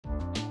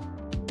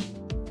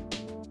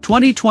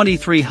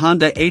2023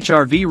 Honda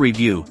HR-V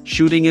Review,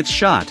 shooting its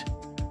shot.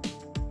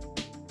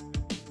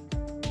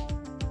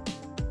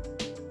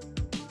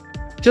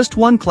 Just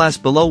one class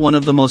below one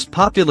of the most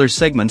popular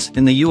segments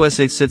in the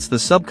USA sits the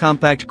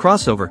subcompact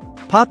crossover,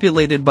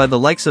 populated by the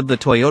likes of the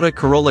Toyota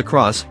Corolla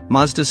Cross,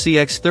 Mazda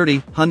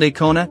CX-30, Hyundai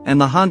Kona,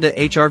 and the Honda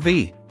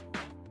HR-V.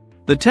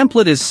 The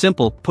template is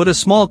simple: put a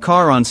small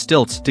car on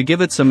stilts to give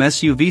it some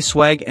SUV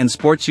swag and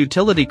sports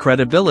utility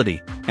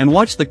credibility, and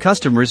watch the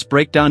customers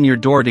break down your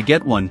door to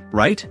get one,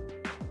 right?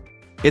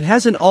 It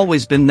hasn't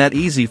always been that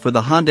easy for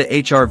the Honda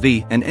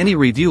HR-V, and any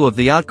review of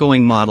the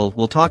outgoing model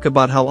will talk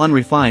about how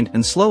unrefined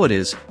and slow it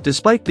is,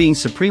 despite being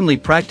supremely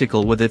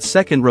practical with its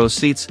second-row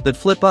seats that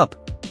flip up.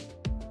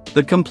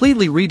 The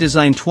completely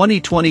redesigned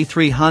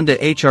 2023 Honda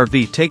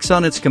HR-V takes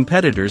on its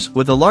competitors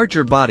with a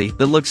larger body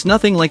that looks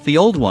nothing like the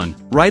old one,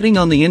 riding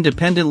on the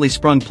independently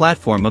sprung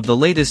platform of the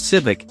latest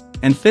Civic,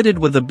 and fitted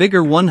with a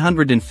bigger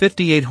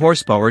 158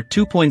 horsepower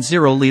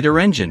 2.0-liter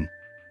engine.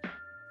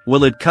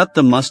 Will it cut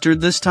the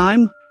mustard this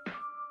time?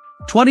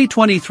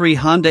 2023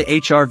 Honda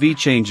HR-V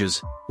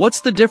changes.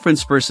 What's the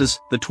difference versus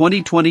the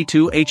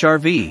 2022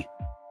 HR-V?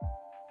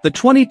 The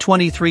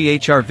 2023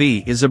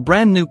 HR-V is a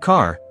brand new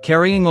car,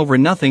 carrying over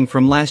nothing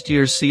from last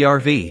year's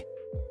CR-V.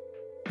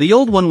 The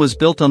old one was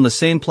built on the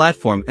same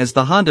platform as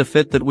the Honda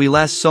Fit that we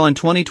last saw in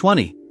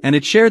 2020, and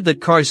it shared that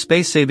car's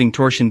space-saving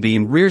torsion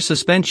beam rear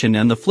suspension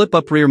and the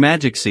flip-up rear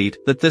magic seat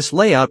that this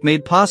layout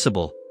made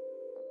possible.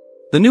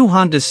 The new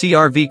Honda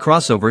CR-V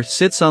crossover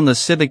sits on the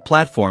Civic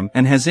platform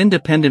and has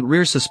independent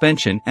rear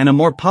suspension and a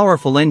more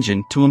powerful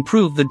engine to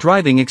improve the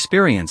driving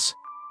experience.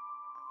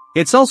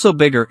 It's also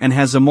bigger and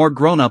has a more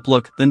grown-up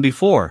look than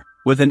before,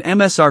 with an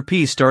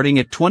MSRP starting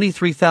at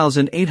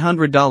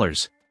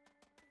 $23,800.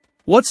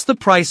 What's the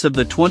price of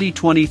the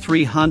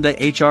 2023 Honda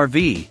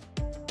HR-V?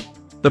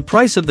 The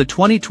price of the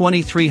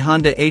 2023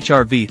 Honda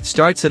HR-V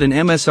starts at an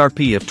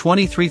MSRP of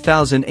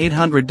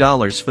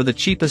 $23,800 for the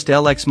cheapest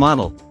LX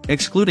model,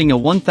 excluding a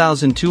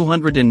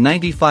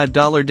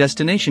 $1,295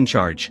 destination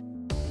charge.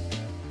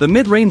 The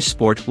mid-range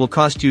Sport will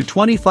cost you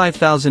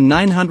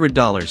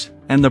 $25,900,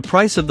 and the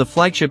price of the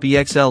flagship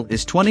EXL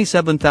is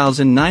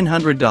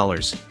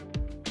 $27,900.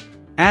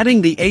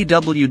 Adding the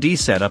AWD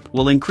setup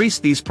will increase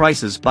these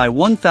prices by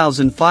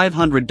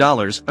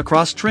 $1,500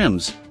 across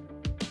trims.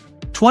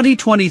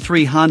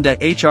 2023 Honda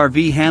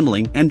HR-V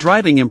handling and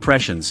driving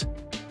impressions.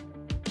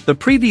 The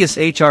previous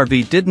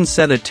HR-V didn't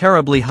set a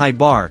terribly high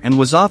bar and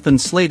was often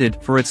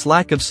slated for its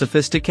lack of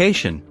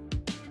sophistication.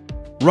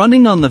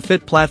 Running on the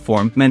Fit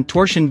platform meant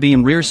torsion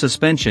beam rear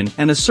suspension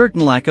and a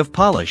certain lack of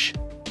polish.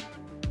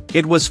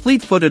 It was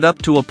fleet-footed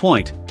up to a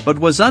point, but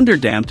was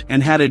underdamped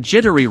and had a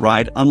jittery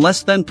ride on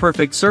less than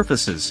perfect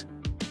surfaces.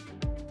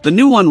 The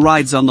new one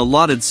rides on the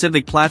lauded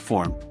Civic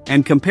platform,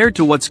 and compared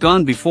to what's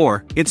gone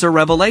before, it's a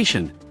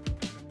revelation.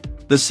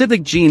 The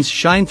Civic genes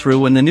shine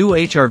through and the new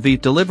HR-V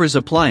delivers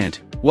a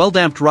pliant,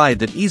 well-damped ride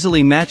that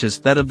easily matches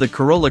that of the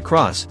Corolla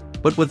Cross,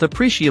 but with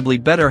appreciably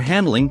better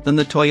handling than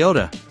the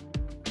Toyota.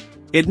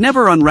 It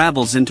never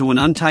unravels into an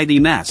untidy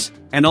mess,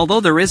 and although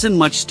there isn't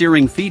much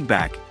steering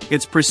feedback,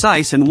 it's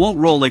precise and won't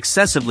roll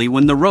excessively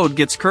when the road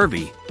gets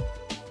curvy.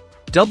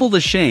 Double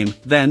the shame,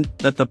 then,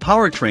 that the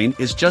powertrain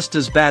is just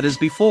as bad as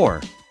before.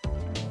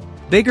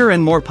 Bigger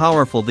and more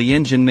powerful the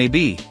engine may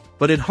be,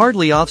 but it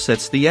hardly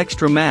offsets the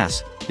extra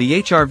mass.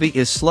 The HR-V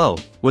is slow,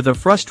 with a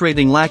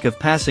frustrating lack of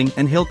passing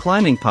and hill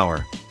climbing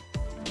power.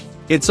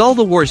 It's all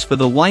the worse for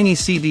the whiny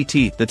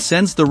CVT that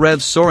sends the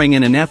revs soaring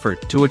in an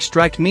effort to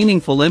extract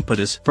meaningful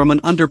impetus from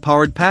an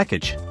underpowered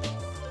package.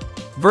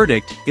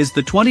 Verdict: is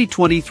the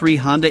 2023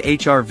 Honda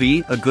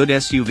HR-V a good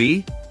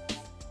SUV?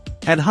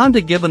 Had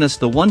Honda given us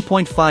the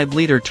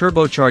 1.5-liter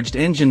turbocharged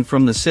engine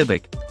from the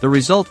Civic, the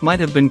result might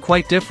have been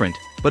quite different,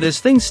 but as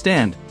things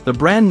stand, the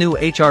brand new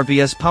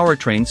HR-V's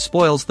powertrain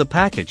spoils the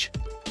package.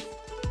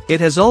 It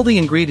has all the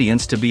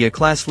ingredients to be a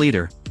class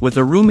leader, with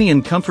a roomy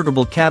and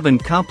comfortable cabin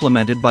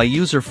complemented by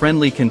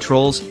user-friendly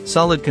controls,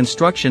 solid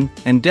construction,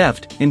 and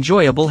deft,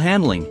 enjoyable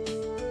handling.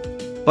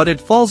 But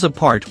it falls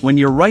apart when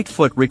your right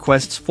foot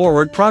requests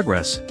forward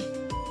progress.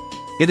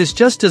 It is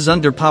just as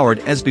underpowered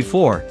as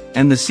before,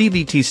 and the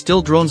CVT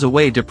still drones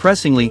away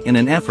depressingly in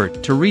an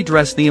effort to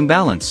redress the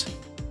imbalance.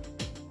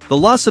 The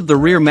loss of the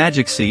rear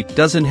magic seat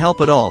doesn't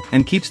help at all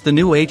and keeps the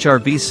new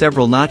HR-V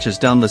several notches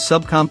down the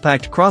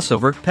subcompact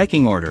crossover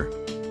pecking order.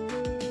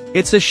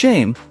 It's a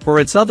shame,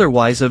 for it's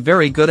otherwise a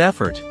very good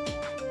effort.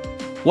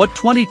 What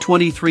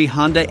 2023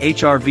 Honda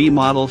HR-V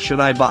model should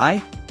I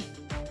buy?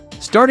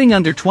 Starting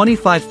under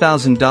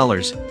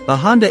 $25,000, the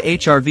Honda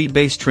HR-V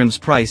base trim's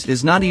price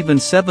is not even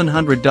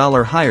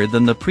 $700 higher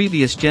than the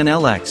previous Gen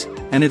LX,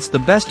 and it's the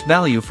best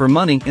value for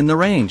money in the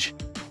range.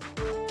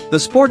 The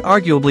Sport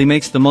arguably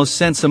makes the most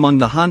sense among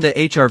the Honda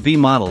HR-V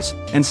models,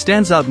 and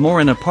stands out more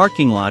in a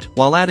parking lot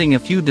while adding a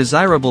few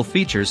desirable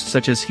features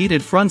such as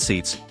heated front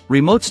seats,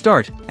 remote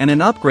start, and an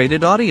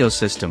upgraded audio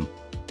system.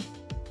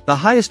 The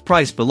highest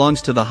price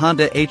belongs to the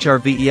Honda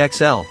HR-V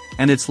EXL,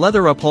 and its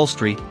leather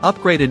upholstery,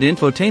 upgraded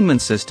infotainment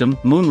system,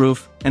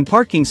 moonroof, and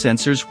parking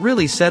sensors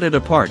really set it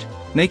apart,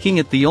 making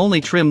it the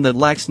only trim that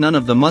lacks none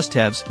of the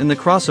must-haves in the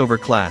crossover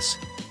class.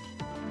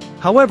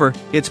 However,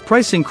 its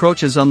price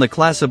encroaches on the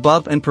class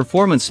above and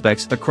performance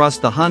specs across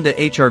the Honda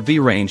HR-V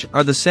range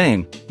are the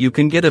same. You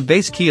can get a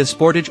base Kia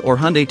Sportage or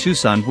Hyundai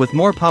Tucson with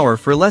more power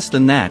for less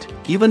than that,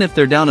 even if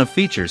they're down of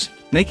features,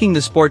 making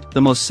the Sport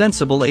the most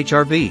sensible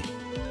HR-V.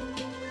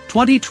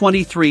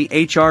 2023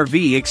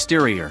 HR-V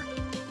exterior.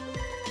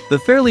 The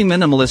fairly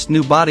minimalist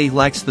new body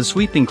lacks the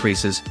sweeping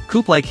creases,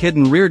 coupe-like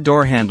hidden rear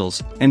door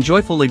handles, and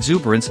joyful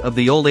exuberance of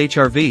the old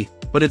HR-V,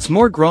 but it's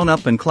more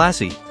grown-up and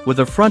classy,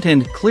 with a front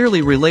end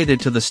clearly related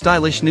to the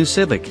stylish new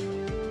Civic.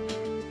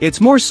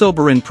 It's more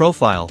sober in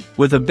profile,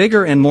 with a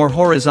bigger and more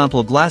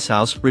horizontal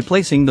glasshouse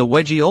replacing the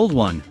wedgy old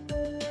one.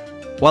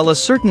 While a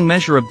certain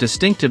measure of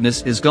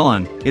distinctiveness is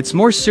gone, its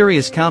more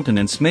serious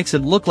countenance makes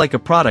it look like a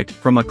product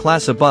from a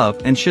class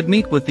above and should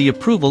meet with the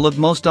approval of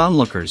most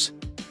onlookers.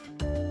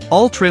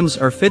 All trims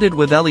are fitted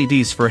with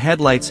LEDs for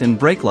headlights and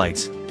brake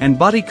lights, and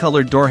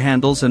body-colored door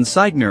handles and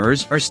side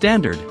mirrors are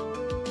standard.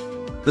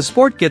 The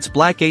Sport gets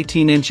black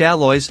 18-inch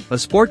alloys, a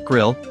sport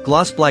grille,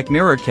 gloss black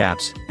mirror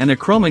caps, and a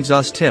chrome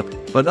exhaust tip,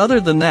 but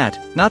other than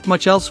that, not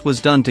much else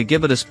was done to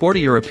give it a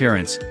sportier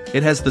appearance.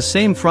 It has the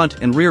same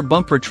front and rear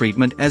bumper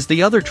treatment as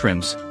the other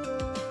trims.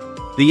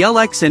 The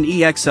LX and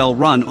EXL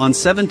run on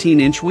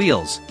 17-inch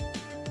wheels.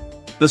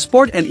 The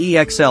Sport and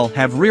EXL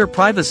have rear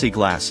privacy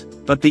glass,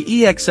 but the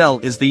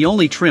EXL is the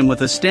only trim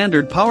with a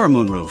standard power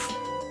moonroof.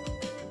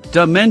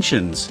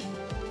 Dimensions.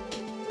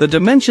 The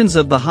dimensions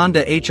of the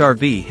Honda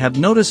HR-V have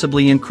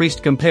noticeably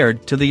increased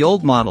compared to the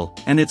old model,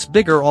 and it's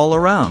bigger all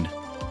around.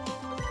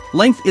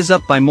 Length is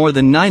up by more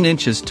than 9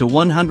 inches to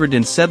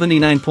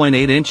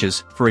 179.8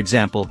 inches, for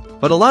example,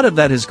 but a lot of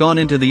that has gone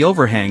into the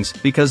overhangs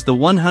because the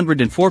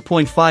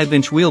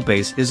 104.5-inch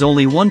wheelbase is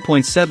only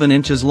 1.7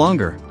 inches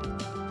longer.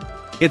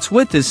 Its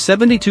width is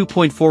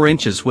 72.4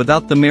 inches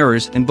without the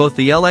mirrors, and both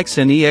the LX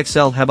and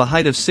EXL have a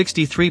height of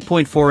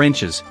 63.4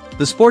 inches.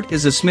 The Sport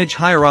is a smidge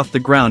higher off the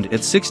ground at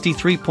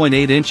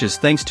 63.8 inches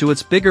thanks to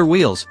its bigger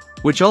wheels,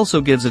 which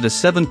also gives it a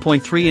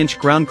 7.3-inch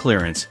ground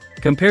clearance,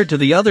 compared to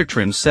the other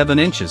trim's 7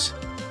 inches.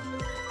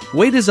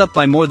 Weight is up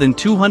by more than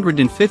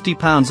 250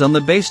 pounds on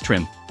the base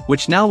trim,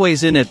 which now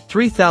weighs in at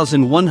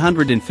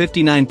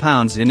 3,159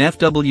 pounds in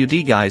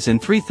FWD guise and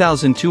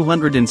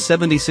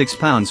 3,276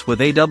 pounds with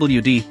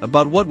AWD,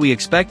 about what we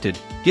expected,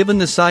 given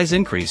the size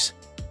increase.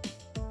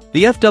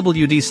 The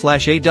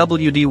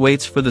FWD/AWD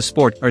weights for the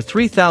Sport are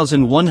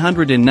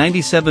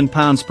 3,197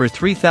 pounds per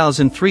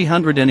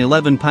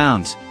 3,311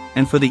 pounds,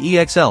 and for the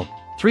EXL,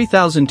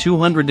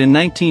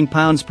 3,219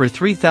 pounds per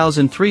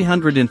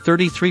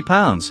 3,333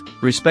 pounds,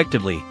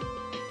 respectively.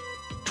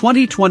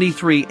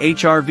 2023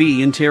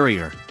 HR-V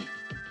interior.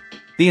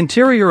 The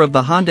interior of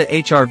the Honda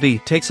HR-V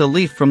takes a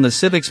leaf from the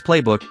Civic's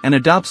playbook and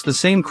adopts the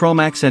same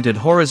chrome-accented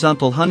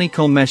horizontal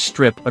honeycomb mesh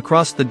strip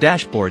across the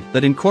dashboard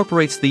that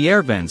incorporates the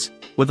air vents,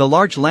 with a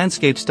large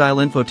landscape-style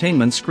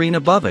infotainment screen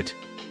above it.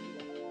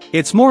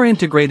 It's more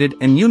integrated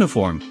and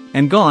uniform,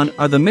 and gone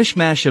are the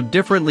mishmash of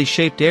differently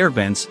shaped air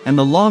vents and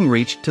the long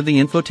reach to the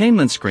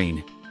infotainment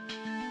screen.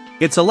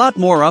 It's a lot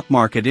more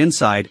upmarket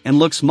inside and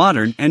looks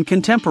modern and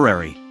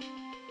contemporary.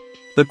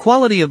 The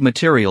quality of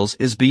materials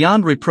is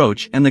beyond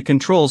reproach and the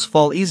controls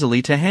fall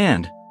easily to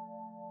hand.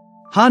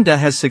 Honda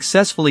has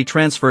successfully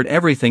transferred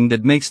everything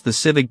that makes the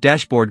Civic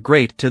dashboard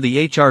great to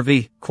the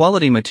HR-V,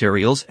 quality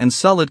materials and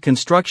solid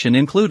construction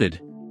included.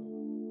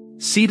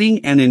 Seating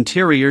and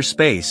interior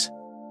space.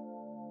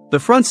 The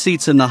front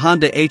seats in the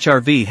Honda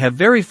HR-V have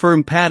very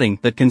firm padding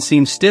that can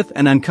seem stiff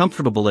and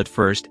uncomfortable at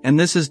first, and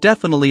this is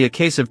definitely a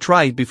case of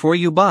try before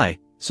you buy,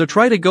 so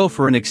try to go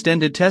for an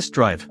extended test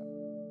drive.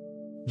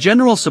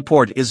 General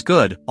support is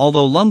good,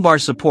 although lumbar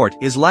support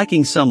is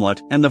lacking somewhat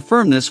and the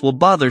firmness will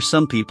bother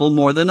some people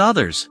more than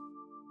others.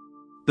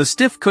 The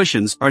stiff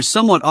cushions are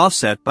somewhat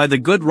offset by the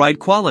good ride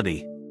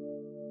quality.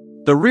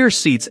 The rear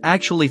seats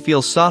actually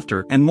feel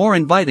softer and more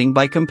inviting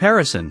by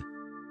comparison.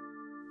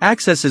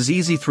 Access is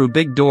easy through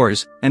big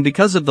doors, and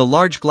because of the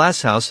large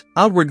glasshouse,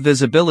 outward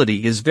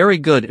visibility is very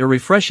good, a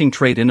refreshing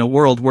trait in a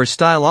world where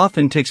style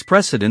often takes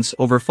precedence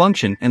over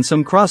function, and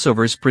some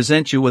crossovers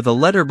present you with a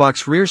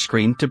letterbox rear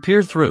screen to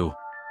peer through.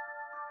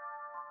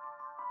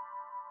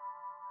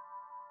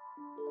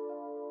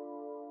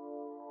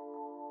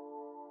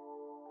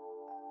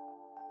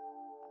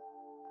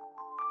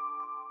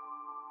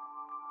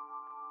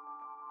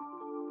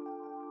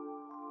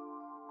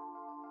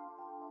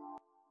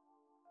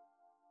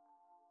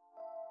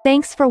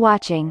 Thanks for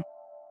watching.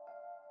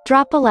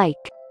 Drop a like,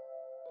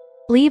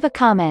 leave a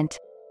comment,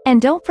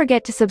 and don't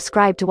forget to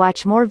subscribe to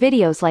watch more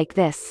videos like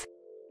this.